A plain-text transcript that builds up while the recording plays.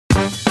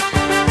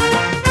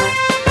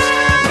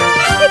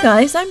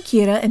Hi guys, I'm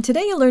Kira, and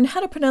today you'll learn how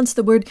to pronounce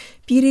the word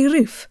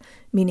перерыв,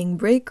 meaning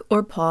break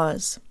or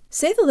pause.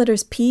 Say the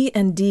letters P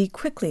and D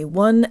quickly,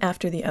 one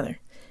after the other.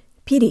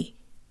 Piri,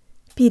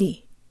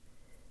 piri.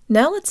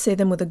 Now let's say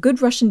them with a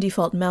good Russian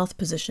default mouth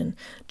position.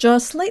 Jaw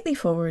slightly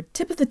forward,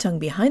 tip of the tongue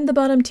behind the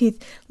bottom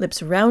teeth,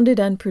 lips rounded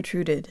and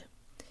protruded.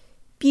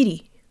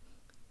 Piri,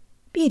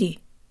 piri.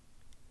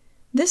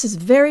 This is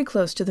very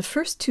close to the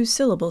first two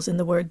syllables in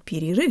the word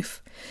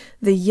перерыв.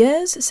 The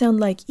yes sound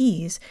like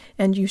e's,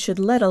 and you should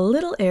let a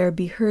little air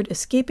be heard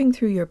escaping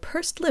through your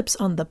pursed lips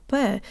on the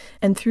p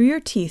and through your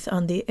teeth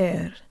on the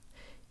r.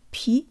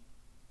 Pi,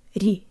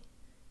 ri,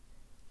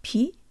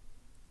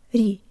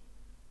 ri.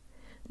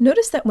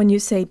 Notice that when you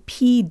say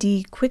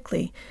pd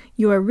quickly,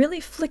 you are really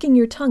flicking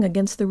your tongue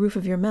against the roof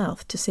of your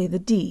mouth to say the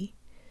d.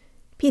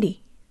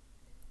 Piri,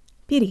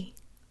 piri.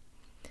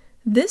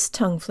 This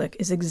tongue flick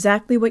is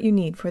exactly what you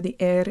need for the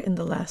r in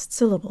the last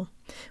syllable.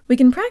 We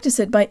can practice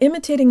it by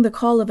imitating the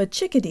call of a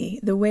chickadee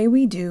the way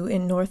we do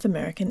in North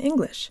American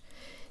English.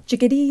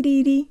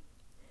 Chickadee-dee-dee,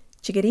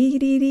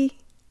 chickadee-dee-dee.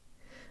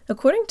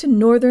 According to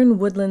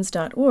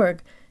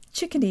northernwoodlands.org,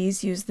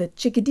 chickadees use the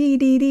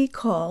chickadee-dee-dee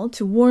call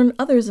to warn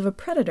others of a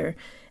predator,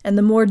 and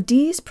the more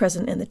d's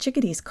present in the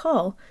chickadee's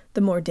call,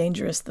 the more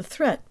dangerous the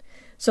threat.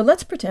 So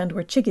let's pretend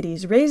we're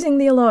chickadees raising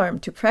the alarm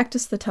to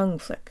practice the tongue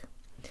flick.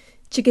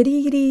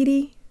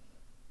 Chickadee-dee-dee,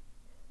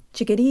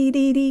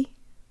 chickadee-dee-dee.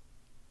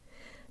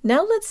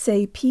 Now let's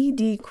say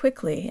PD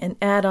quickly and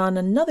add on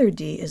another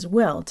D as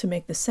well to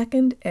make the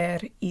second R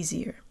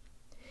easier.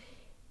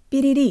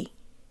 Piriri,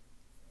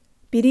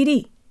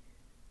 piriri,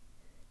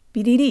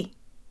 piriri.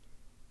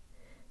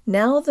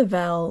 Now the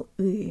vowel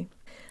U.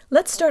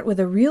 Let's start with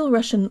a real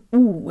Russian U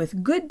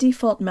with good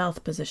default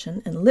mouth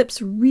position and lips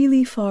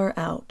really far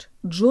out.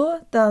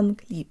 Jo dan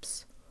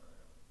lips.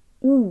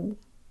 U,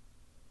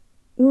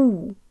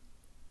 U.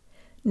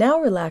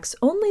 Now relax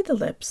only the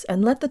lips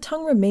and let the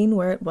tongue remain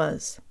where it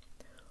was.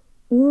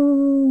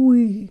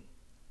 Ooh,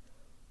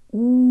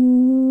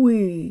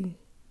 ooh.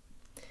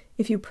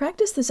 If you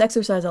practice this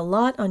exercise a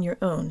lot on your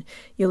own,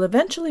 you'll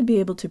eventually be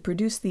able to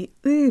produce the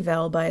U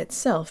vowel by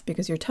itself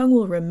because your tongue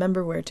will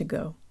remember where to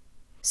go.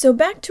 So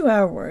back to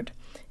our word.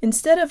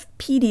 Instead of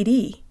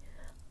PDD,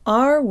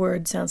 our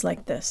word sounds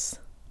like this.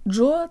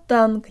 Jo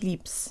dan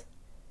lips.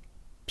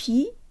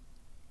 Pi,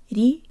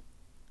 ri,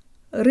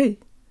 r.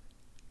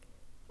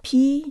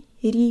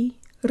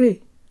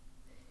 Pi-ri-ri.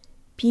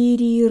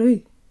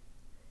 Pi-ri-ri.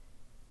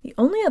 The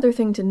only other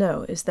thing to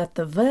know is that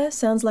the V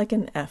sounds like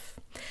an F.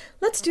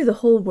 Let's do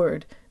the whole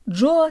word.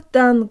 Jo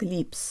dan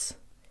lips.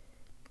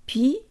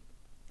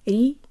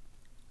 Pi-ri-rif.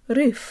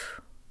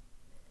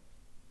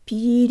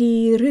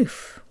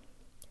 Pi-ri-rif.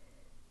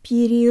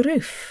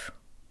 Pi-ri-rif.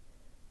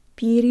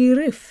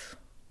 Pi-ri-rif.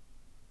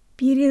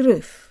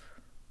 Pi-ri-rif.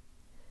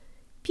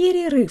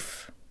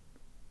 Pi-ri-rif.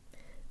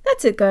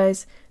 That's it,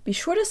 guys. Be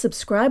sure to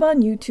subscribe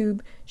on YouTube,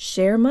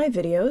 share my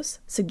videos,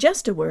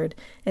 suggest a word,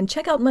 and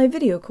check out my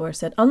video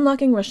course at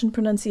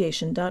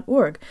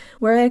unlockingrussianpronunciation.org,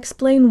 where I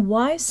explain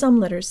why some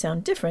letters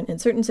sound different in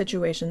certain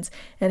situations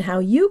and how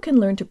you can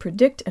learn to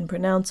predict and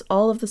pronounce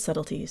all of the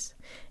subtleties.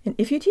 And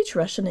if you teach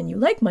Russian and you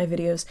like my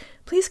videos,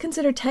 please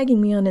consider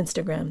tagging me on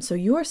Instagram so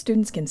your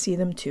students can see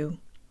them too.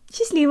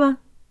 Счастливо!